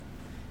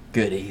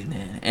Good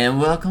evening, and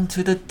welcome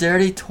to the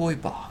Dirty Toy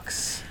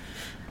Box.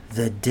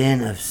 The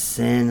den of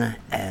sin,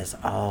 as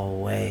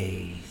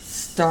always.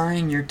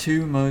 Starring your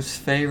two most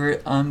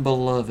favorite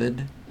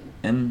unbeloved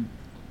and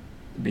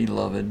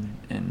beloved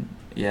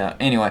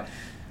anyway,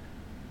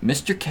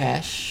 Mr.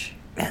 Cash.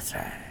 That's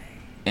right.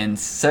 And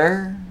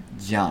Sir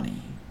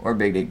Johnny, or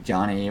Big Dick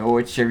Johnny, or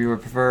whichever you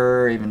would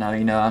prefer, even though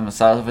you know I'm the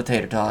size of a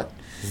tater tot.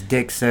 His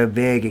dick's so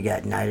big it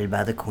got knighted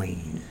by the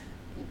queen.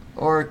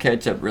 Or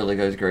ketchup really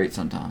goes great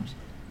sometimes.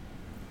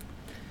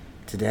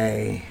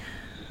 Today,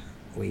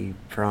 we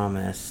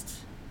promised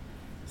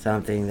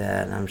something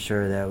that I'm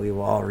sure that we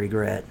will all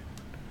regret.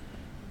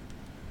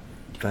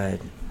 But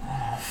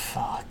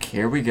Fuck,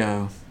 here we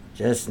go.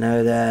 just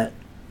know that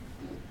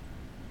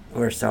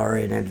we're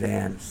sorry in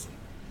advance.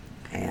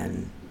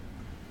 And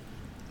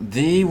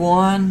The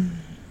one,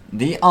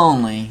 the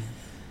only,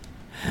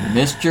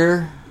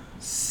 Mr.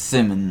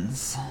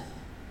 Simmons.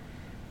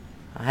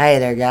 hey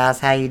there, guys.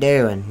 How you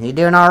doing? You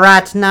doing all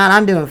right tonight?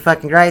 I'm doing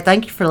fucking great.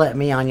 Thank you for letting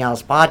me on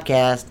y'all's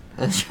podcast.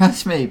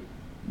 Trust me,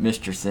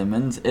 Mr.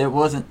 Simmons, it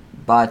wasn't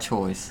by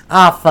choice.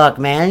 Oh, fuck,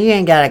 man. You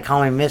ain't gotta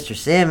call me Mr.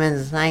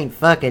 Simmons. I ain't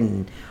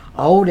fucking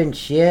old and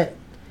shit.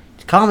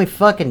 Just call me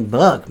fucking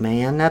Buck,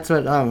 man. That's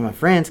what my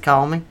friends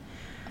call me.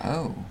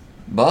 Oh,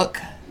 Buck?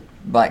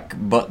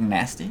 Like Buck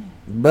Nasty?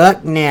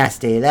 Buck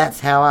Nasty.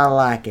 That's how I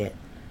like it.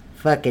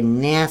 Fucking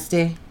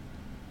nasty.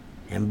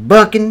 And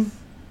bucking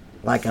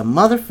like a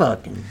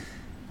motherfucking.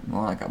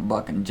 More like a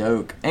bucking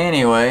joke.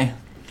 Anyway,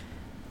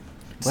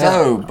 Well-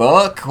 so,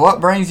 Buck, what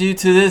brings you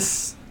to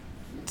this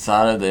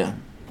side of the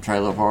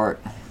trailer park?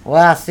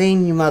 Well, I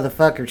seen you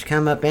motherfuckers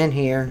come up in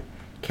here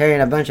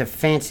carrying a bunch of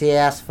fancy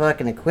ass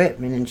fucking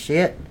equipment and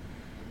shit.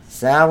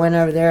 So I went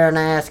over there and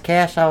I asked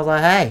Cash, I was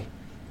like, hey,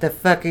 the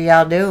fuck are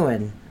y'all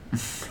doing?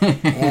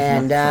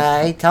 And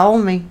he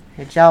told me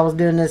that y'all was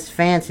doing this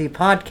fancy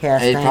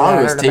podcast He thing. probably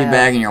I was heard about.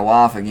 teabagging your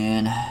wife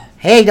again.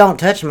 Hey, don't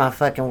touch my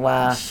fucking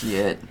wife.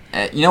 Shit.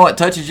 You know what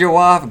touches your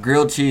wife?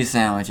 Grilled cheese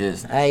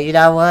sandwiches. Hey, you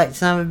know what,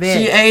 son of a bitch?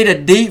 She ate a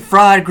deep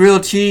fried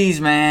grilled cheese,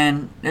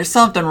 man. There's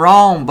something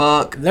wrong,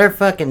 Buck. They're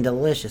fucking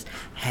delicious.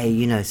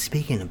 Hey,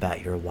 speaking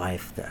about your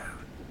wife, though.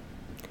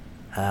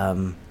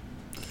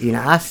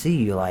 I see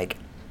you, like,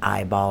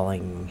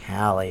 eyeballing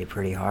Hallie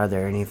pretty hard.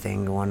 There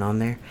anything going on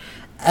there?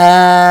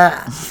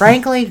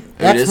 Frankly,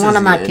 that's this one is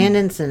of my good.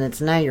 tendencies, and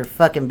it's none of your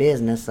fucking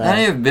business. None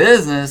of your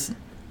business.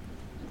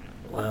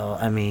 Well,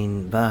 I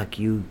mean, Buck,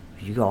 you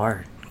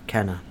are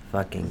kind of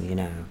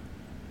fucking,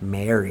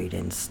 married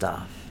and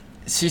stuff.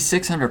 She's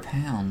 600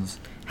 pounds.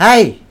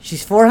 Hey,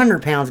 she's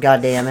 400 pounds,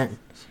 goddammit.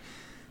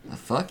 The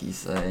fuck you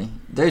say?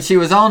 Dude, she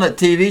was on that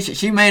TV.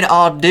 She made an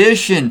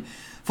audition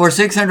for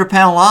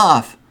 600-pound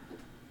life.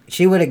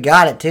 She would have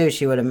got it, too.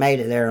 She would have made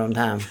it there on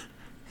time.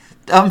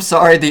 I'm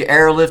sorry, the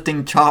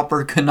airlifting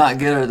chopper could not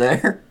get her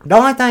there. The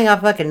only thing I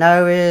fucking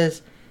know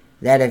is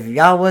that if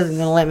y'all wasn't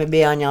going to let me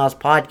be on y'all's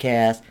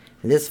podcast,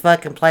 this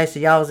fucking place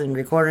that y'all was in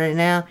recording it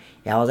now,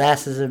 y'all's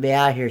asses would be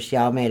out here, so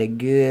y'all made a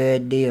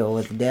good deal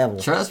with the devil.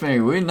 Trust me,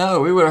 we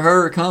know. We would have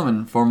heard her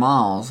coming for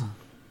miles.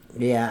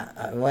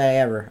 Yeah,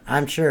 whatever.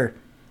 I'm sure.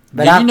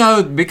 But Did you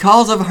know,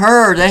 because of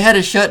her, they had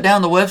to shut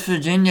down the West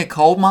Virginia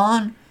coal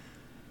mine?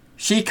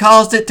 She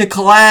caused it to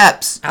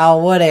collapse. Oh,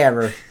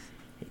 whatever.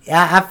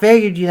 I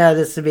figured,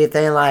 this would be a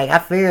thing. Like, I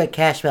figured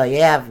Cashville,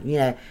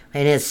 in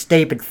his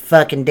stupid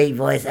fucking deep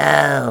voice,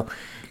 oh,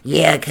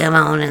 yeah, come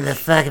on in the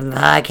fucking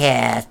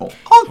podcast.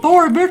 I'm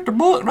sorry, Mr.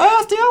 Buck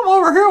Nasty. I'm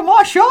over here with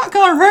my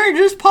shotgun ready to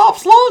just pop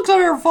slugs out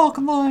of every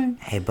fucking thing.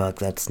 Hey, Buck,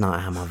 that's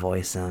not how my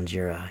voice sounds.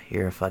 You're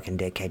a fucking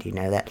dickhead. You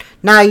know that?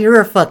 No, you're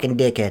a fucking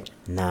dickhead.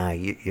 No,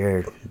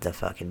 you're the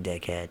fucking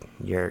dickhead.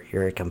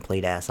 You're a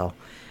complete asshole.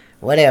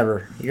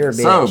 Whatever. You're a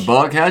bitch. So,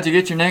 Buck, how'd you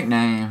get your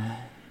nickname?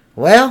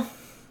 Well,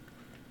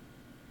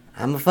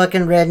 I'm a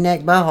fucking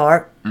redneck by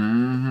heart.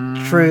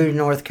 Mm-hmm. True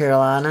North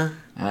Carolina.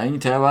 You can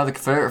tell by the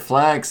Confederate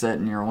flag set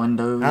in your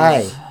windows.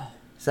 Hey,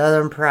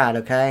 Southern pride,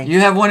 okay? You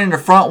have one in the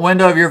front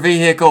window of your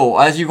vehicle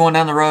as you going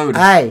down the road.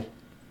 Hey,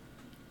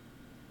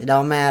 it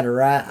don't matter,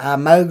 right? I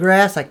mow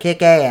grass, I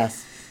kick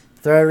ass.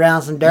 Throw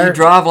around some dirt. You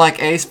drive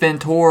like Ace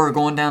Ventura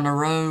going down the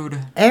road.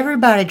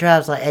 Everybody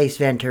drives like Ace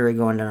Ventura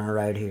going down the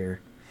road here.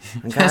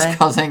 Okay? That's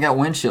because they ain't got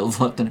windshields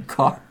left in the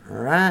car.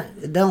 Alright?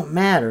 It don't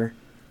matter.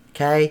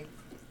 Okay?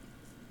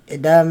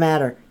 It doesn't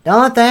matter. The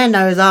only thing I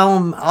know is I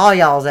own all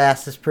y'all's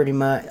asses pretty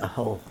much.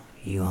 Oh,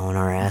 you own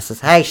our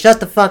asses. Hey, shut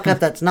the fuck up.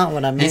 That's not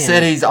what I meant. He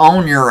said he's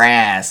on your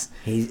ass.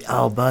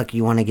 Oh, Buck,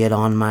 you want to get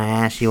on my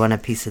ass? You want a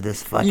piece of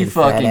this fucking You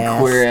fucking fat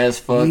ass? queer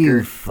ass fucker.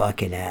 You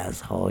fucking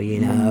asshole,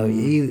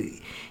 You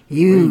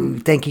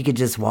think you could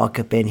just walk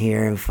up in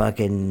here and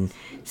fucking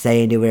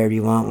say and do whatever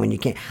you want when you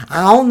can't?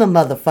 I own the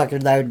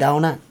motherfucker, though,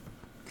 don't I?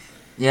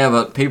 Yeah,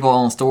 but people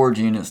own storage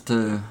units,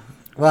 too.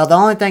 Well, the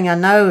only thing I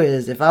know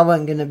is if I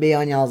wasn't going to be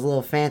on y'all's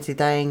little fancy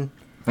thing,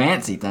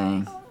 Fancy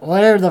thing.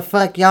 whatever the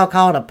fuck y'all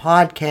call it, a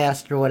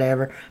podcast or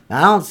whatever. But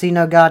I don't see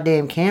no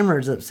goddamn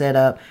cameras up set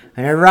up.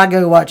 Whenever I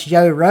go watch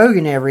Joe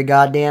Rogan every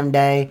goddamn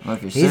day,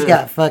 he's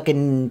got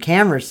fucking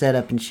cameras set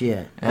up and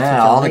shit.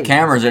 Yeah, all the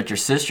cameras at your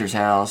sister's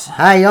house.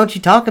 Hey, don't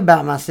you talk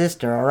about my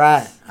sister, all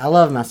right? I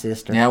love my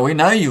sister. Yeah, we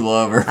know you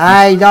love her.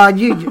 Hey, dog,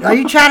 are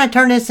you trying to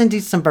turn this into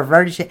some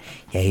perverted shit?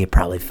 Yeah, he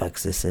probably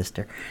fucks his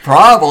sister.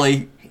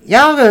 Probably.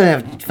 Y'all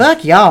gonna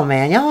fuck y'all,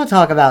 man. Y'all wanna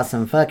talk about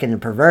some fucking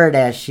pervert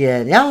ass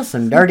shit. Y'all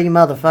some dirty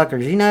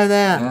motherfuckers. You know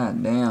that?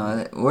 God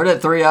damn. Where'd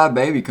that 3-eyed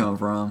baby come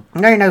from?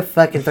 There ain't no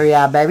fucking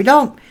 3-eyed baby.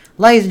 Don't,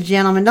 ladies and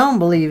gentlemen, don't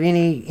believe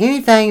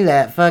anything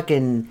that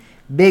fucking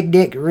big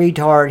dick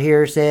retard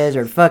here says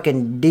or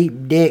fucking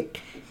deep dick.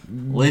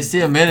 At least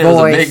he admitted it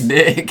was a big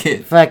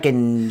dick.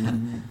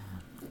 Fucking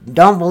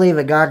don't believe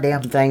a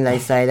goddamn thing they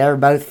say. They're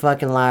both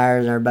fucking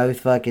liars. They're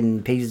both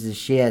fucking pieces of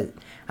shit.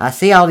 I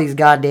see all these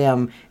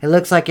goddamn... It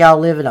looks like y'all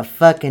live in a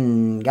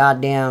fucking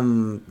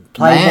goddamn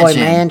Playboy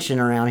mansion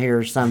around here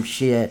or some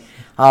shit.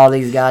 All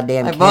these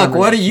goddamn Hey, Buck,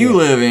 what do you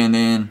live in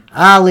then?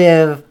 I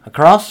live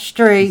across the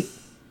street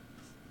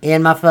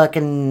in my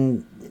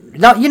fucking...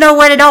 You know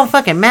what? It don't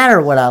fucking matter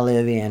what I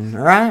live in,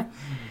 alright?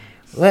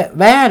 What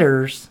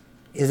matters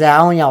is that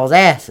I own y'all's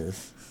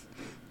asses.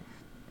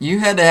 You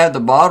had to have the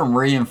bottom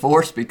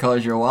reinforced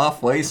because your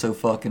wife weighs so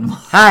fucking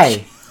much.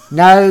 Hey...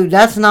 No,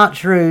 that's not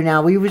true.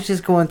 Now, we was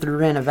just going through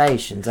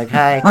renovations,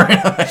 okay?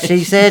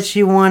 She said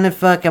she wanted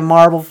fucking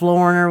marble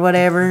flooring or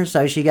whatever,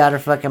 so she got her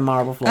fucking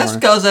marble flooring. That's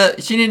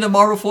because she needed a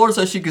marble floor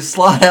so she could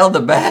slide out of the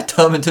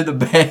bathtub into the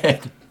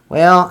bed.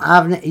 Well, I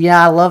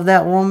love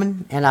that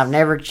woman, and I've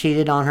never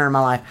cheated on her in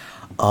my life.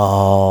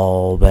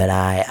 Oh, but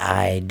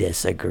I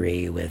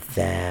disagree with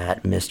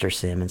that, Mr.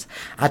 Simmons.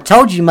 I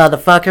told you,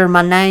 motherfucker,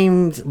 my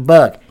name's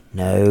Buck.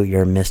 No,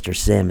 you're Mr.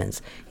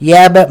 Simmons.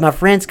 Yeah, but my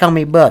friends call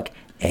me Buck.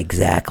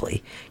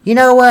 Exactly. You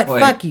know what?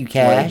 Fuck you,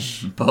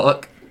 Cash.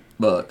 Buck.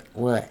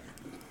 What?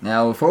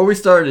 Now, before we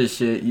started this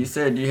shit, you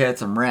said you had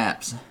some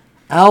raps.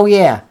 Oh,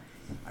 yeah.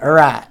 All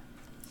right.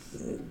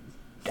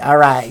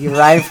 You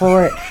ready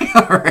for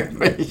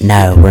it?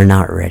 No, we're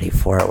not ready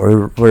for it.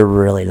 We're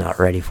really not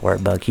ready for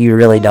it, Buck. You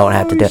really don't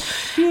have to do it.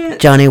 Shit.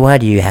 Johnny, why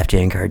do you have to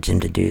encourage him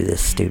to do this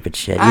stupid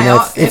shit? You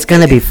know, it's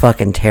going to be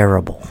fucking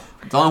terrible.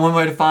 It's only one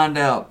way to find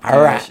out. All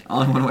right.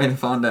 Only one way to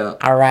find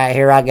out. All right,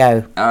 here I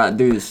go. All right,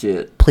 do this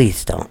shit.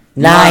 Please don't.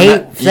 Nah,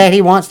 he said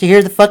he wants to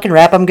hear the fucking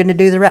rap. I'm going to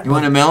do the rap. You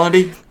want a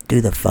melody?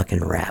 Do the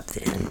fucking rap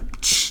then.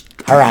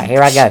 All right,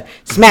 here I go.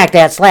 Smack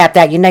that, slap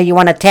that. You know you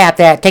want to tap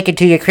that. Take it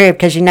to your crib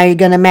because you know you're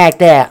going to mac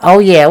that. Oh,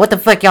 yeah. What the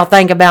fuck y'all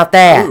think about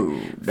that? Ooh,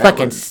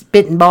 fucking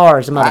spitting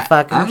bars,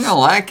 motherfuckers. I'm going to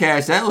lie,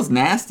 Cash. That was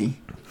nasty.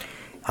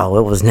 Oh,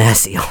 it was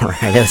nasty, all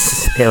right.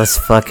 It was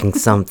fucking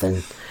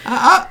something.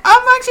 I'm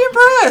actually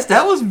impressed.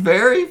 That was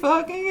very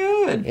fucking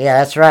good. Yeah,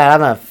 that's right.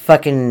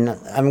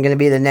 I'm gonna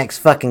be the next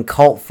fucking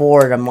Colt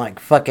Ford. I'm like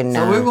fucking.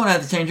 So we're gonna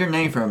have to change your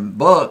name from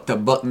Buck to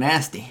Buck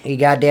Nasty. You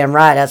goddamn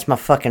right. That's my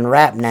fucking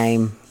rap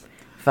name.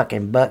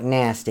 Fucking Buck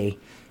Nasty.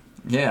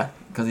 Yeah,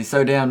 because he's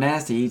so damn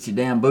nasty, he eats your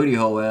damn booty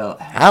hole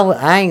out.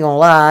 I ain't gonna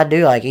lie. I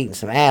do like eating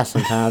some ass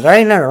sometimes. There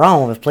ain't nothing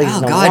wrong with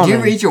pleasing a woman. Oh God, you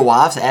ever eat your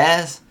wife's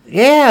ass?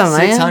 Yeah,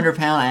 man.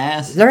 600-pound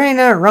ass. There ain't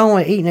nothing wrong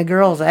with eating a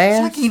girl's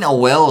ass. It's like eating a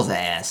whale's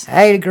ass.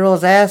 I ate a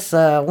girl's ass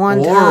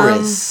one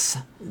time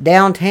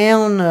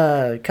downtown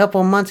a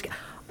couple of months ago.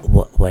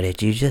 What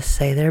did you just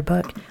say there,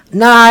 Buck?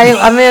 No,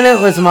 I mean,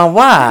 it was my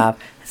wife.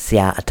 See,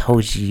 I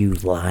told you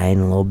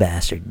lying little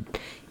bastard.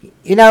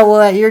 You know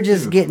what? You're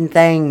just getting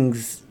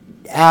things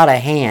out of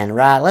hand,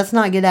 right? Let's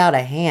not get out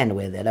of hand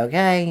with it,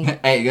 okay?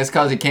 Hey, that's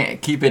because he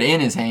can't keep it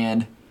in his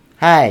hand.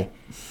 Hey,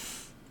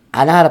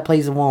 I know how to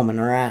please a woman,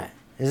 all right?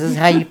 This is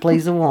how you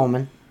please a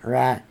woman,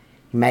 right?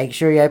 Make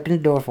sure you open the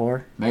door for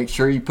her. Make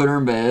sure you put her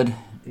in bed.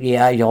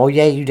 Yeah,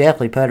 you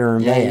definitely put her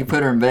in bed. Yeah, you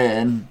put her in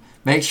bed.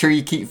 Make sure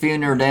you keep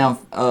feeding her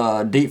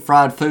down deep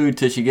fried food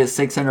till she gets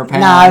 600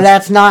 pounds. No,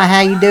 that's not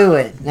how you do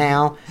it.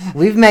 Now,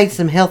 we've made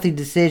some healthy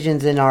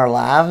decisions in our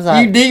lives.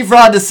 You deep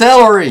fried the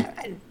celery.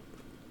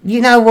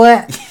 You know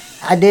what?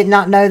 I did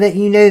not know that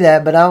you knew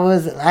that, but I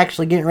was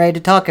actually getting ready to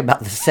talk about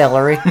the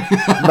celery.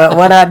 But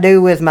what I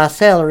do with my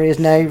celery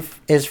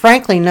is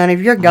frankly none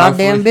of your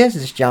goddamn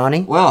business,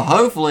 Johnny. Well,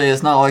 hopefully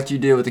it's not like you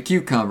did with the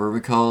cucumber,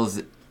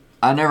 because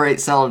I never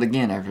ate salad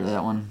again after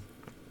that one.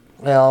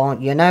 Well,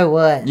 you know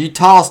what? You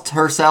tossed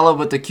her salad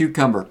with the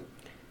cucumber.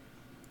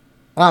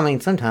 Well, I mean,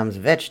 sometimes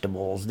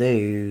vegetables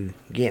do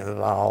get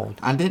involved.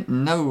 I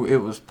didn't know it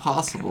was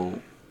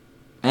possible.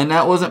 And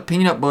that wasn't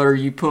peanut butter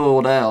you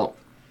pulled out.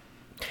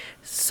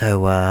 So,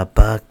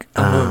 Buck,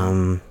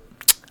 I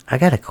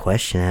got a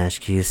question to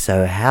ask you.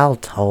 So, Hal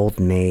told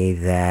me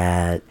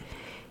that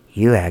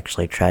you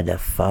actually tried to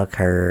fuck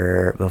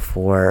her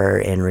before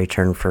in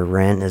return for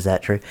rent. Is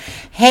that true?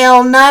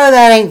 Hell no,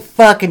 that ain't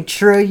fucking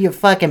true, you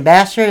fucking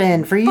bastard.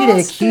 And for you to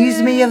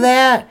accuse me of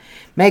that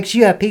makes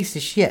you a piece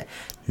of shit.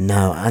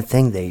 No, I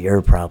think that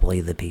you're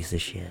probably the piece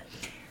of shit.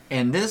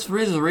 And this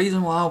is the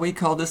reason why we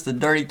call this the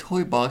dirty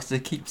toy box, to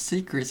keep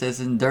secrets as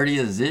dirty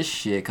as this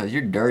shit, because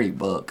you're dirty,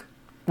 Buck.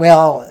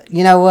 Well,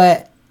 you know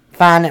what?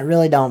 Fine, it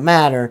really don't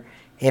matter.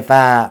 if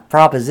I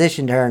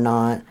propositioned her or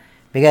not.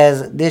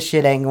 Because this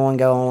shit ain't going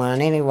to go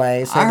online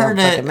anyway, so it don't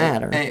fucking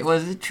matter. Hey,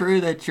 was it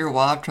true that your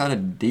wife tried to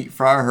deep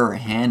fry her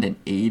hand and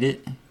eat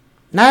it?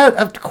 No,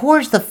 of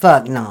course the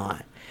fuck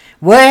not.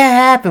 What had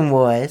happened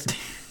was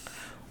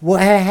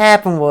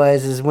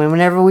is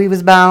whenever we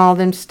was buying all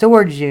them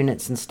storage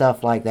units and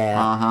stuff like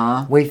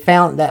that, we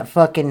found that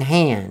fucking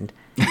hand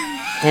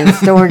in the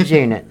storage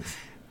units.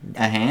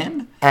 A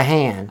hand? A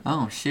hand.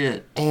 Oh,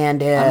 shit.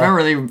 And I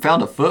remember they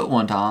found a foot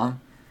one time.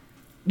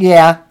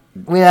 Yeah.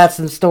 We had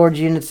some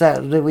storage units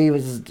that we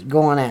was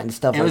going at and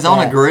stuff like that. It was on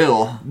a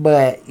grill.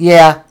 But,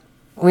 yeah,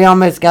 we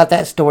almost got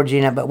that storage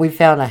unit, but we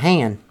found a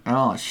hand.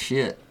 Oh,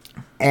 shit.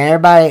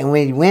 And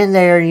we went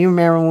there, and you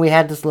remember when we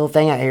had this little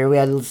thing out here, we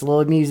had this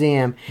little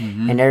museum,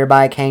 and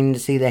everybody came to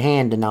see the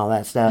hand and all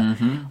that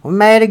stuff. We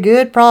made a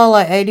good, probably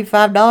like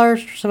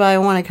 $85 for somebody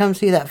who wanted to come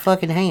see that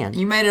fucking hand.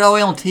 You made it all the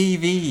way on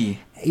TV.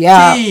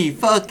 Yeah.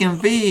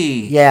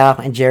 T-fucking-V.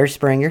 Yeah, and Jerry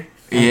Springer.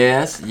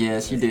 Yes,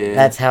 you did.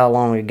 That's how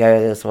long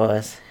ago this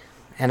was.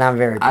 And I'm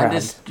very proud. I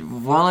just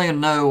want to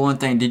know one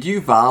thing. Did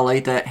you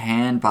violate that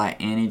hand by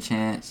any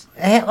chance?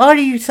 Hey, are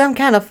you some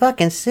kind of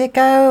fucking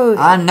sicko?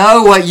 I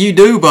know what you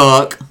do,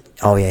 Buck.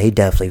 Oh, yeah, he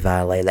definitely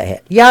violated that hand.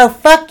 Yo,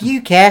 fuck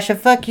you, Casha.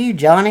 Fuck you,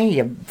 Johnny.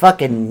 You're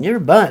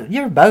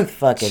both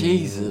fucking...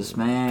 Jesus,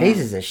 man.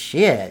 Pieces of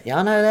shit.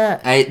 Y'all know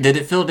that? Hey, did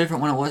it feel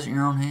different when it wasn't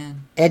your own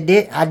hand? It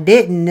did. I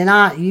did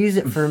not use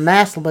it for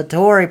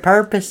masturbatory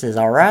purposes,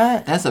 all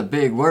right? That's a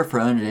big word for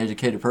an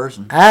undereducated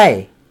person.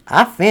 Hey,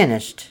 I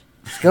finished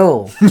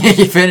school. Yeah,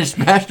 you finished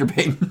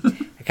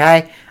masturbating.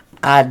 Okay?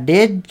 I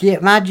did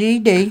get my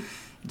GED.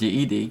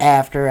 GED.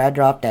 After I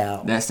dropped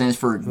out. That stands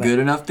for good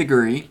enough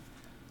degree.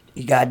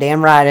 You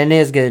goddamn right, it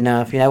is good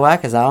enough. You know why?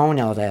 Because I own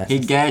y'all's ass. He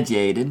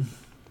gadgeated.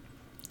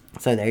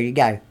 So there you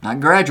go. Not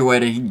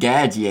graduated, he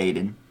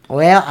gadgeated.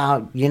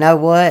 Well, you know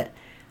what?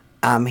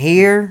 I'm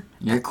here.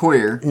 You're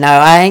queer. No,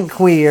 I ain't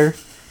queer.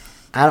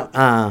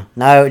 I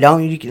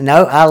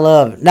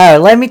love... No,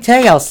 let me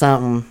tell y'all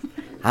something.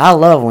 I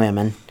love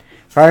women.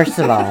 First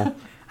of all,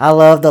 I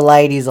love the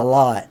ladies a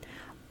lot.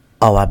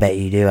 Oh, I bet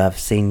you do. I've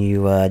seen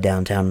you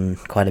downtown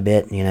quite a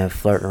bit,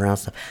 flirting around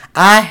stuff.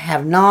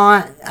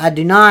 I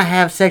do not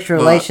have sexual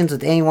relations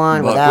with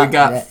anyone without... we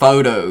got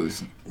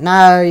photos.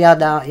 No, y'all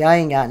don't. Y'all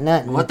ain't got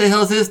nothing. What the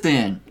hell's this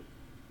then?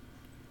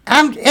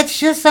 It's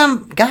just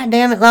some...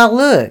 Goddamn it,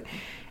 look.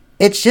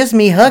 It's just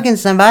me hugging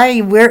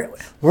somebody. We're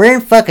in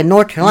fucking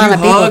North Carolina.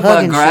 You hug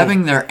by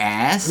grabbing their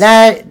ass?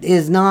 That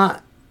is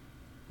not...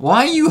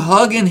 Why are you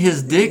hugging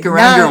his dick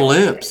around your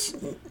lips?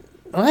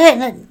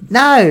 What?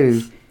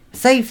 No.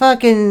 See,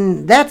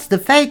 fucking... That's the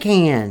fake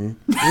hand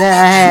that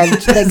I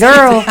had.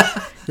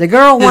 The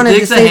girl wanted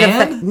to see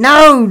the...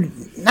 No,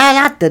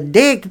 not the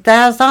dick.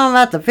 I was talking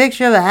about the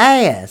picture of the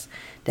ass.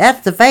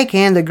 That's the fake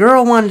hand. The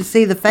girl wanted to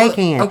see the fake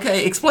hand.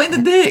 Okay, explain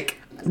the dick.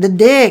 The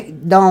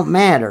dick don't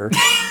matter.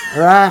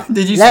 Right?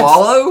 Did you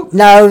swallow?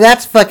 No,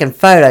 that's fucking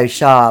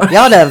Photoshop.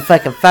 Y'all done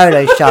fucking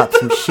Photoshop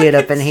some shit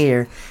up in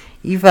here.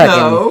 You fucking...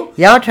 No,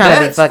 y'all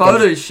trying to be fucking...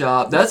 That's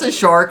Photoshop. That's a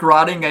shark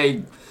riding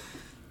a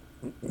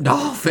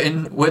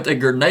dolphin with a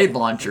grenade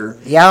launcher.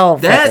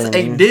 That's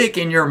a dick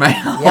in your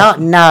mouth.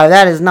 No,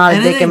 that is not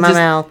a dick in my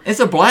mouth. It's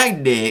a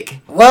black dick.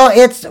 Well,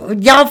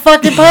 y'all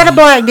fucking put a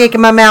black dick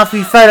in my mouth,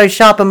 you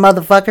photoshopping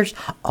motherfuckers.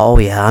 Oh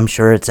yeah, I'm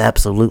sure it's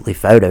absolutely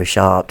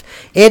photoshopped.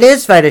 It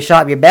is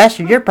photoshopped, you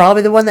bastard. You're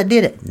probably the one that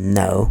did it.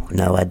 No,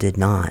 I did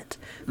not.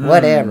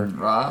 Whatever.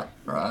 Right.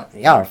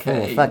 Y'all are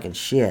full of fucking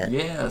shit.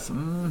 Yes.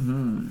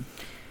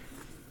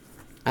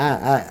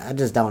 I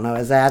just don't know.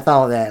 I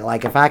thought that,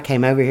 like, if I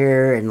came over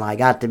here and, like,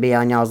 got to be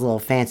on y'all's little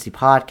fancy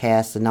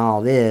podcast and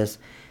all this,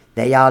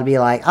 that y'all would be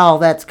like, oh,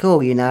 that's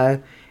cool,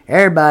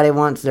 Everybody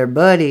wants their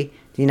buddy,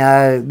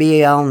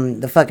 be on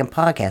the fucking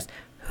podcast.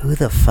 Who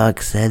the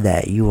fuck said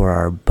that? You are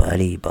our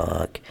buddy,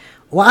 Buck.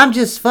 Well, I'm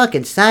just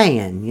fucking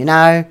saying,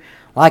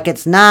 Like,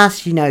 it's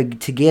nice,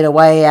 to get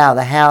away out of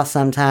the house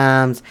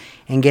sometimes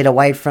and get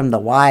away from the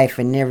wife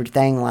and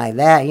everything like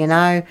that,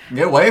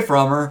 Get away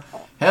from her.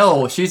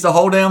 Hell, she's the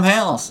whole damn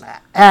house.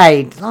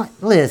 Hey,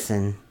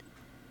 listen.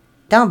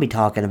 Don't be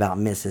talking about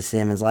Mrs.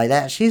 Simmons like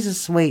that. She's a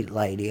sweet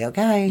lady,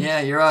 okay?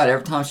 Yeah, you're right.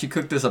 Every time she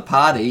cooked us a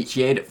pie to eat,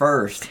 she ate it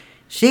first.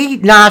 She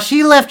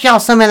left y'all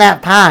some of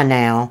that pie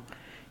now.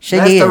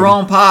 That's the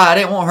wrong pie. I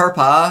didn't want her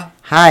pie.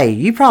 Hey,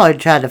 you probably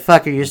tried to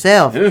fuck her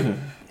yourself.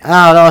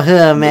 Oh, don't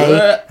hurt me.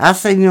 I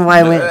seen the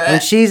way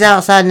when she's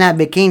outside in that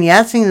bikini.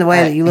 I seen the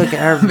way that you look at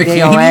her big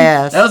old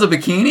ass. That was a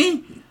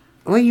bikini?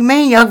 What do you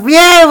mean?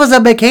 Yeah, it was a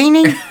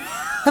bikini.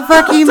 The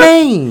fuck you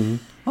mean?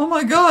 Oh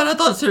my god, I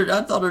thought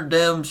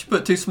she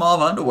put too small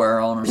of underwear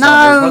on or something.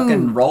 No.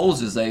 Fucking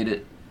Rolls just ate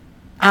it.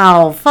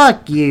 Oh,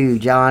 fuck you,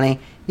 Johnny.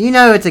 You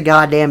know it's a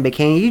goddamn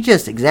bikini. You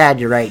just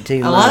exaggerate too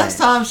much. The last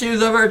time she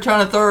was over there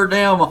trying to throw her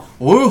damn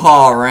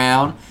woo-haw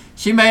around,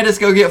 she made us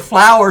go get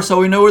flour so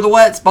we knew where the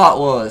wet spot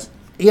was.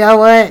 You know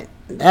what?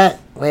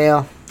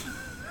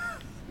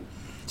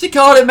 She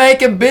called it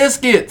making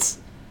biscuits.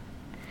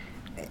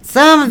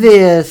 Some of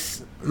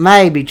this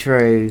may be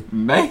true.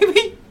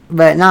 Maybe?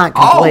 But not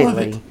completely. All of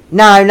it.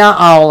 No, not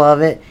all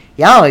of it.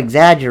 Y'all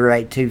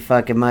exaggerate too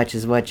fucking much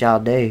is what y'all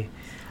do.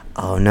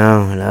 Oh,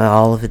 no,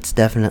 all of it's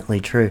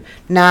definitely true.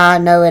 Nah,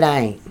 no, it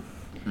ain't.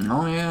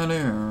 Oh, yeah, it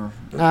is.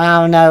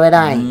 Oh, no, it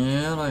ain't.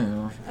 Yeah,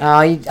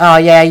 it is. Oh,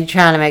 yeah, you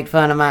trying to make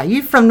fun of my...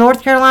 You from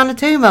North Carolina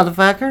too,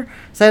 motherfucker.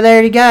 So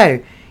there you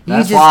go.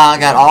 That's why I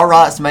got all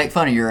rights to make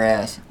fun of your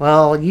ass.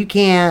 Well, you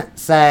can't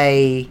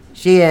say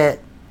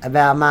shit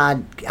about my...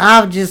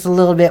 I'm just a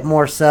little bit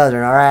more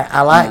southern, alright?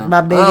 I like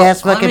my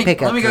big-ass fucking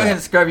pickup Let me go truck. ahead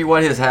and describe you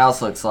what his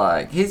house looks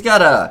like. He's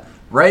got a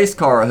race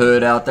car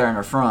hood out there in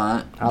the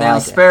front. Down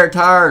like spare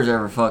tires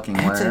every fucking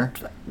where.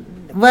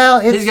 Well,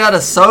 He's got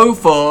a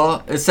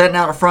sofa. It's sitting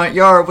out in the front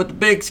yard with the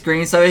big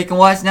screen so he can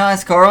watch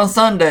NASCAR on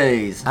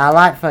Sundays. I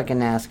like fucking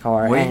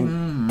NASCAR,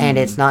 and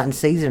it's not in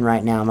season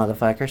right now,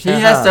 motherfucker. He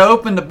has to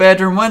open the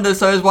bedroom window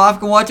so his wife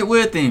can watch it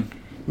with him.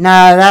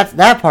 No,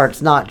 that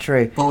part's not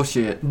true.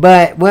 Bullshit.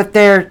 But what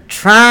they're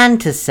trying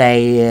to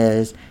say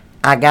is,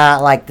 I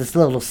got like this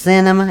little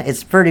cinema.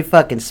 It's pretty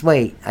fucking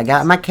sweet. I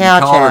got my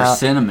couch out.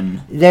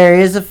 Cinnamon. There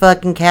is a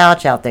fucking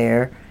couch out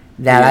there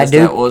that I do.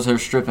 That was her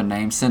stripping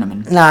name,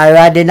 Cinnamon. No,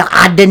 I did not.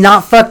 I did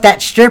not fuck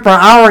that stripper.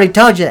 I already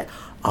told you that.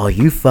 Oh,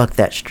 you fucked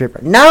that stripper.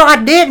 No,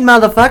 I didn't,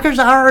 motherfuckers.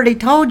 I already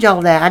told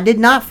y'all that. I did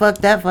not fuck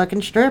that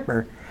fucking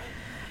stripper.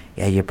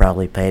 Yeah, you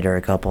probably paid her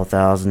a couple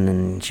 $1,000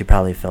 and she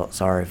probably felt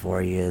sorry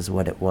for you is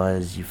what it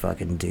was, you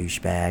fucking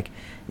douchebag.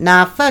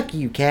 Nah, fuck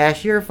you,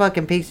 Cash. You're a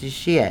fucking piece of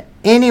shit.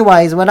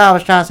 Anyways, what I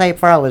was trying to say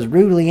before I was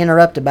rudely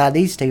interrupted by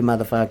these two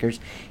motherfuckers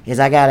is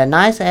I got a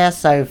nice-ass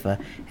sofa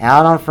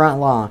out on front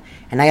lawn.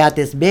 And I got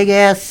this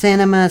big-ass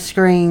cinema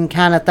screen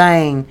kind of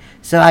thing.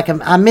 So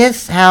I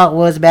miss how it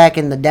was back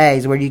in the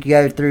days where you could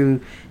go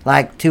through,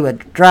 like, to a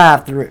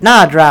drive-through.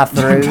 Not a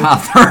drive-through.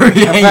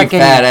 Drive-through, yeah, you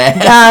fat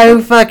ass.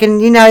 No,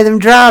 fucking, you know, them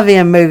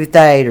drive-in movie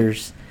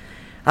theaters.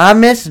 I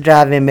miss the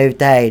drive-in movie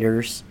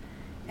theaters.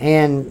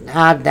 And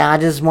I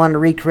just wanted to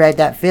recreate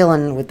that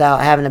feeling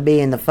without having to be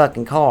in the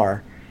fucking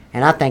car.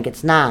 And I think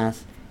it's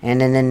nice.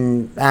 And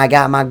then I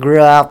got my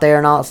grill out there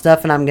and all that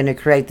stuff, and I'm going to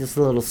create this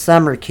little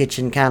summer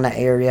kitchen kind of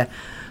area.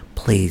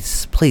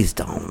 Please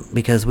don't,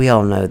 because we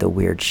all know the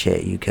weird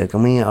shit you cook,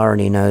 and we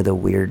already know the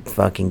weird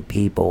fucking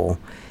people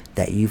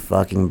that you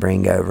fucking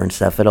bring over and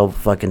stuff. It'll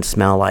fucking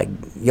smell like,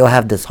 you'll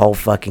have this whole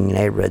fucking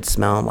neighborhood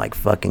smelling like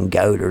fucking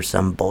goat or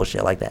some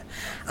bullshit like that.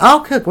 I'll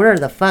cook whatever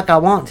the fuck I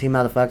want to,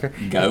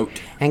 motherfucker. Goat.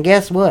 And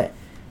guess what?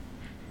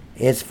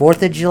 It's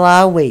 4th of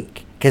July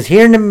week, because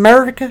here in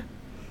America,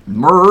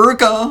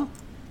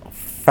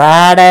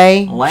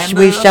 Friday,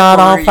 we shot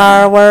off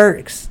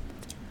fireworks.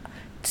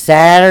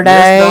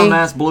 Saturday, this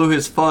dumbass blew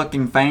his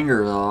fucking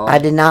fingers off. I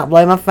did not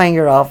blow my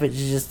finger off. It's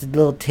just a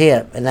little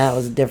tip, and that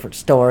was a different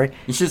story.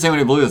 You should have seen when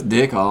he blew his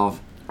dick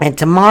off. And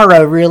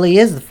tomorrow really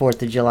is the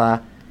 4th of July.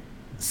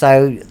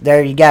 So,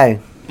 there you go.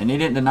 And he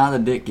didn't deny the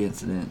dick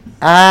incident.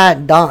 I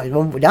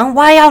don't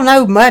why y'all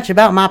know much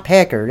about my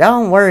pecker.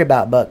 Don't worry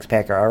about Buck's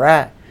pecker,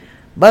 alright?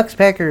 Buck's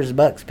pecker is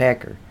Buck's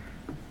pecker.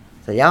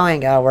 So y'all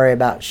ain't gotta worry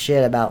about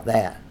shit about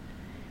that.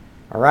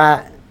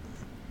 Alright?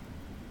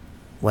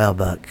 Well,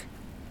 Buck,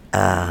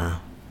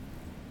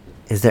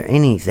 is there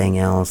anything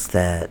else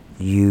that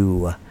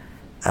you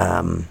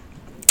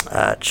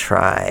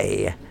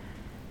try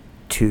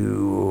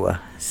to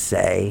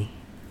say?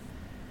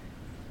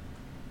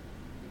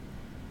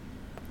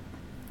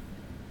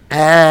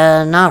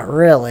 Not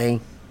really.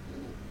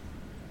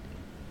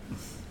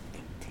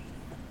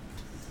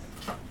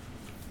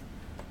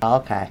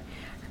 Okay.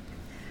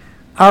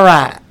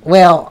 Alright,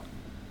 well,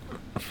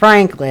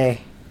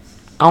 frankly,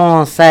 I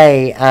want to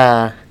say,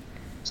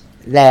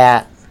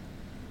 that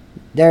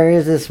there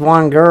is this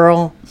one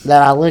girl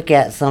that I look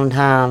at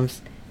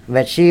sometimes,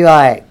 but she,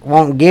 like,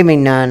 won't give me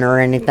none or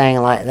anything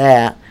like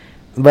that.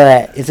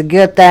 But it's a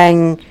good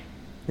thing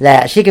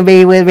that she can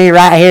be with me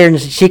right here and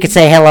she can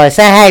say hello.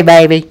 Say hey,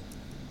 baby.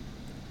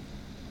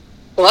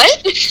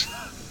 What?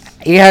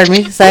 You heard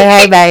me? Say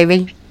hey,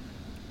 baby.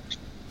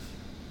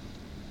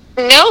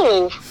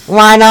 No.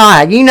 Why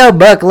not? You know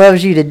Buck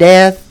loves you to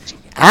death.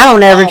 I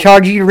don't ever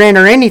charge you rent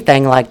or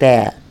anything like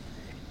that.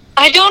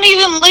 I don't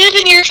even live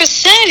in your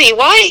vicinity.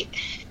 Why?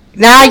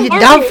 No, you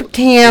don't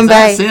pretend,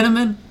 babe.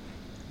 Cinnamon?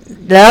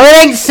 No,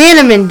 it ain't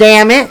cinnamon,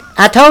 damn it.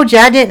 I told you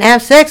I didn't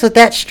have sex with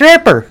that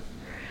stripper.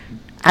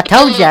 I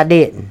told you I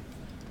didn't.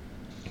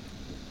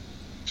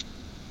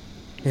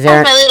 Is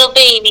there... Oh, my little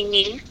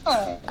baby.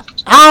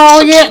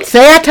 Oh, yeah. See,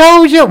 I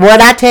told you.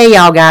 What'd I tell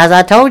y'all, guys?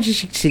 I told you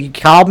she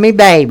called me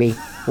baby.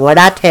 What'd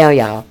I tell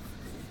y'all?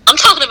 I'm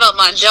talking about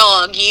my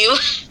dog, you.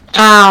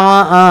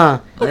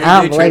 Oh,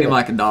 They do treat him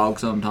like a dog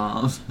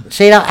sometimes.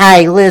 She don't.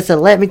 Hey, listen.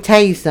 Let me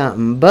tell you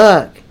something.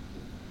 Buck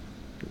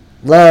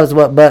loves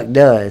what Buck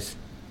does.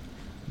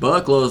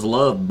 Buck loves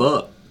love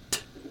Buck.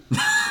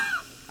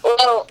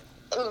 Well,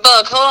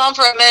 Buck, hold on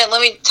for a minute.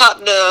 Let me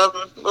talk to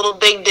little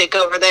big dick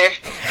over there.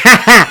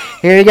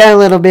 Here you go,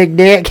 little big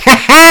dick.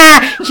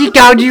 She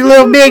called you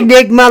little big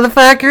dick,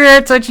 motherfucker.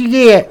 That's what you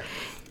get.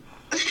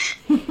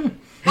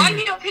 Why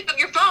you don't pick up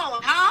your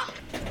phone, huh?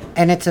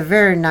 And it's a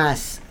very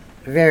nice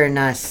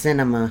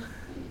cinema.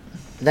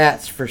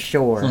 That's for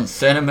sure.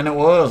 Cinnamon it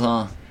was,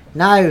 huh?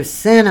 No,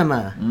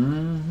 cinema.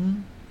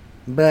 Mm-hmm.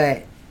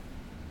 But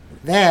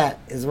that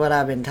is what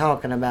I've been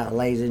talking about,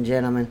 ladies and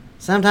gentlemen.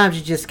 Sometimes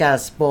you just gotta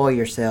spoil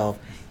yourself.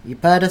 You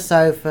put a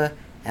sofa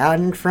out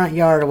in the front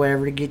yard or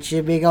whatever to get you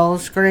a big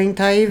old screen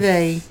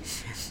TV.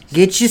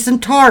 Get you some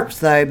tarps,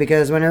 though,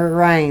 because whenever it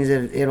rains,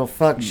 it'll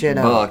fuck shit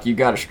up. Buck, you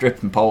got a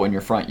stripping pole in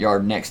your front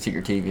yard next to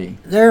your TV.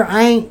 There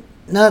ain't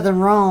nothing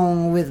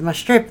wrong with my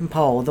stripping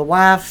pole. The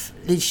wife,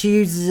 she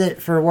uses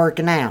it for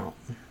working out.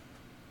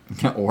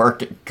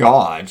 Work it.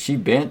 God, she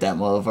bent that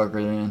motherfucker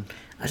then.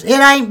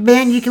 It ain't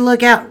bent. You can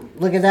look at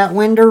that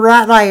window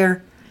right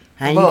there,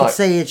 and you Look, can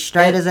see it's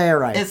straight as air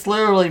right. It's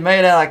literally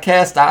made out of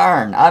cast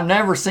iron. I've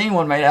never seen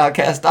one made out of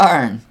cast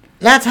iron.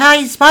 That's how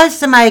you're supposed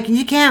to make it.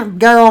 You can't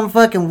go on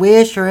fucking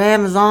Wish or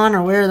Amazon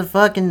or where the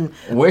fucking...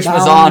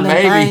 Wishmazon,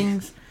 maybe.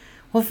 Things.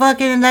 Well,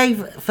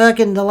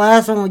 the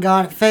last one we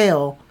got, it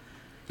fell.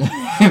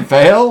 It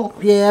fell?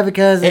 Yeah,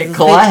 because... It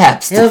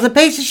collapsed. It was a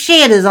piece of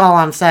shit is all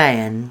I'm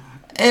saying.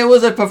 It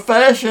was a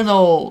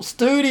professional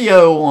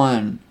studio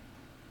one.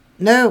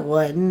 No, it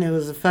wasn't. It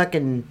was a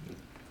fucking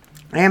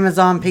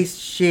Amazon piece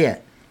of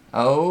shit.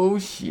 Oh,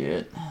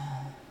 shit.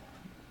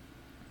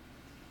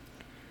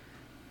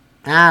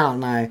 I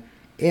don't know.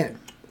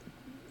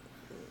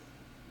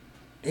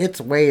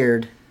 It's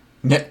weird.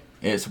 Yeah,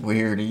 it's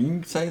weird. You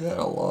can say that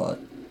a lot.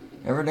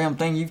 Every damn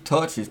thing you've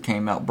touched has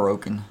came out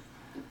broken.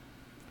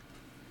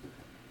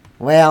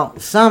 Well,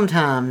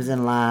 sometimes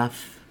in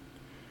life,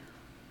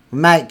 we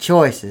make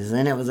choices,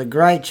 and it was a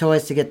great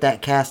choice to get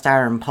that cast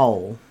iron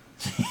pole.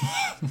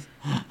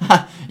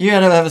 You had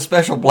to have a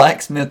special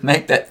blacksmith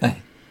make that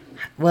thing.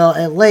 Well,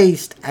 at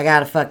least I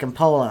got a fucking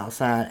pole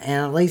outside,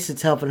 and at least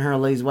it's helping her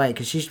lose weight,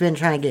 because she's been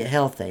trying to get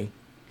healthy.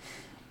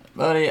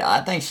 Buddy,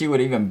 I think she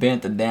would even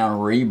bent the down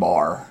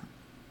rebar.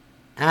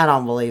 I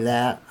don't believe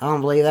that. I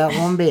don't believe that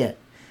one bit.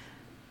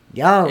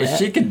 Y'all, If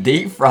she could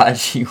deep fry it,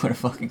 she would have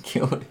fucking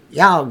killed it.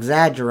 y'all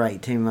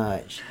exaggerate too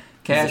much.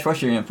 Cash,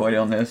 what's your input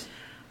on this?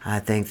 I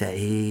think that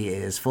he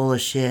is full of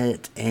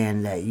shit,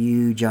 and that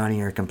you,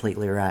 Johnny, are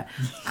completely right.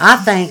 I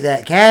think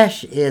that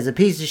Cash is a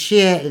piece of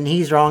shit, and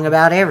he's wrong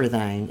about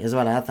everything, is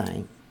what I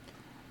think.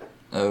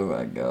 Oh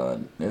my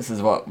God. This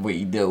is what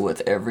we deal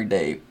with every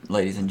day,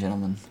 ladies and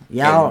gentlemen.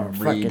 Y'all are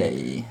every fucking...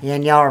 day. Yeah,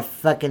 and y'all are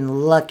fucking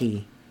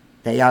lucky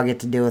that y'all get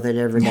to deal with it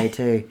every day,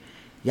 too.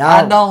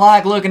 I don't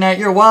like looking at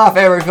your wife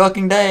every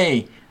fucking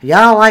day.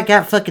 Y'all like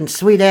that fucking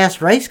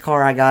sweet-ass race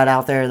car I got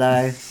out there,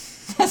 though.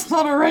 That's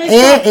not a race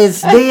It car.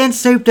 is being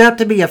souped up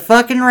to be a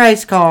fucking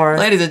race car.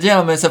 Ladies and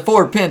gentlemen, it's a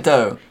Ford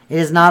Pinto. It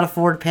is not a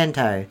Ford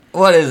Pinto.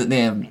 What is it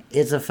then?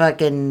 It's a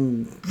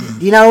fucking...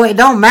 You know, it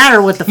don't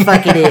matter what the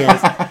fuck it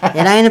is.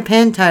 It ain't a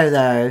Pinto,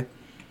 though.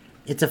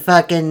 It's a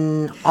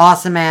fucking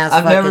awesome-ass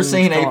I've fucking never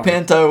seen car. a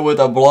Pinto with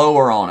a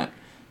blower on it.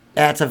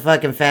 That's a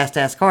fucking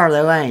fast-ass car,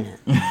 though, ain't it?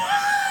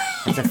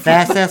 It's a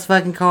fast-ass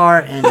fucking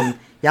car, and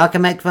y'all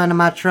can make fun of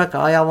my truck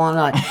all y'all want.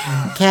 Like,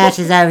 Cash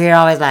is over here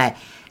always like...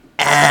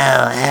 Oh,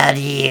 how do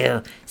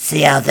you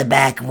see out the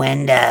back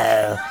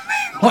window?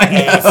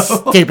 His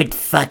stupid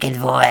fucking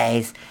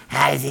voice.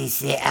 How does he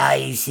see? Oh,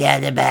 you see out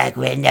the back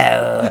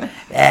window.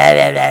 Blah,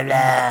 blah, blah,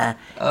 blah.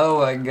 Oh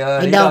my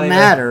God. It don't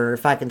matter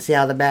if I can see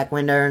out the back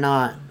window or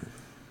not.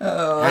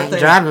 I ain't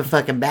driving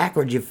fucking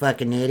backwards, you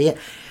fucking idiot.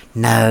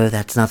 No,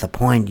 that's not the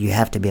point. You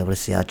have to be able to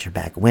see out your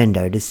back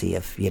window to see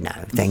if,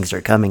 things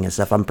are coming and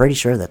stuff. I'm pretty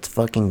sure that's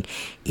fucking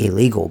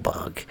illegal,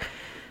 Bug.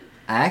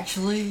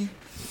 Actually...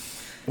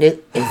 Is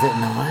it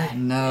not?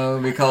 No,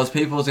 because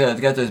people's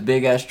got those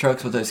big ass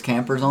trucks with those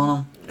campers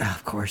on them.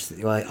 Of course.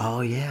 Like,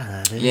 oh yeah,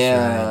 that is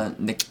Yeah,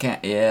 right.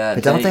 yeah.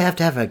 But don't they have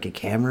to have like a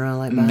camera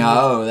like that?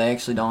 No, they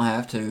actually don't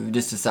have to.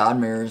 Just the side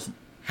mirrors.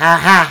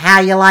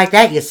 How you like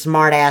that, you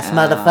smart ass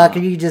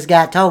motherfucker? You just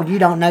got told you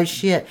don't know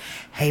shit.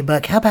 Hey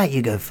Buck, how about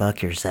you go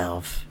fuck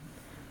yourself?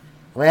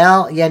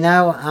 Well,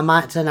 I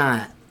might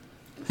tonight.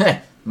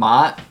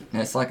 Might.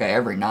 It's like a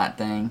every night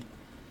thing.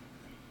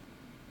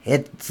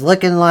 It's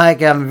looking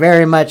like I'm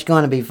very much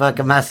going to be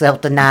fucking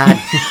myself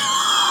tonight.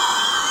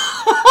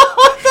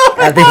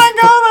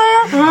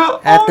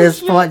 At this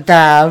point in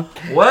time.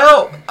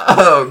 Well,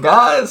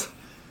 guys,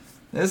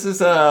 this is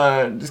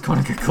just going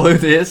to conclude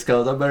this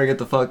because I better get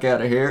the fuck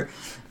out of here.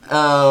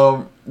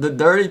 The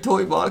dirty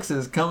toy box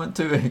is coming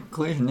to a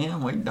conclusion.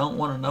 And we don't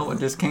want to know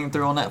what just came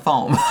through on that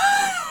phone.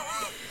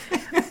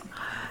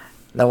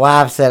 The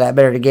wife said I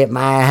better get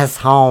my ass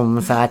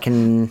home so I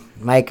can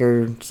make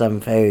her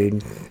some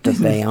food, to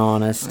be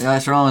honest.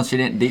 That's wrong. She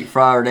didn't deep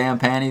fry her damn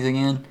panties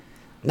again.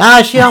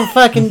 No, she don't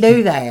fucking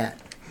do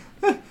that.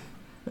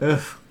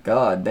 Ugh,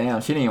 God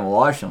damn. She didn't even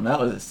wash them. That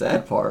was the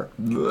sad part.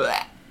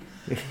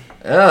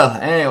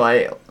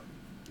 Anyway,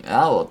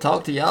 I will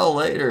talk to y'all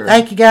later.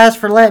 Thank you guys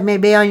for letting me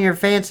be on your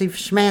fancy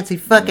schmancy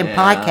fucking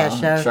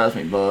podcast show. Trust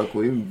me, Buck.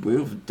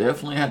 We'll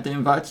definitely have to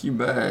invite you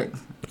back.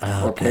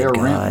 Oh, or pay a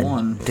rent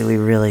one. Do we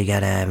really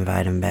gotta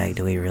invite him back?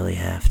 Do we really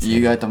have to? You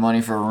got the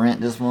money for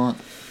rent this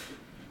month?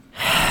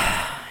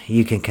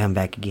 You can come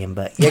back again,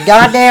 but you're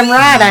goddamn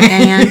right I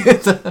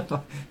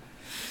can.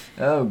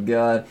 Oh,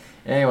 God.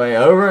 Anyway,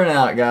 over and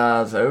out,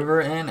 guys.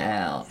 Over and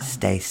out.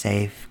 Stay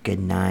safe. Good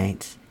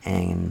night.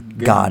 and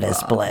Goodbye.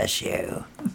 Goddess bless you.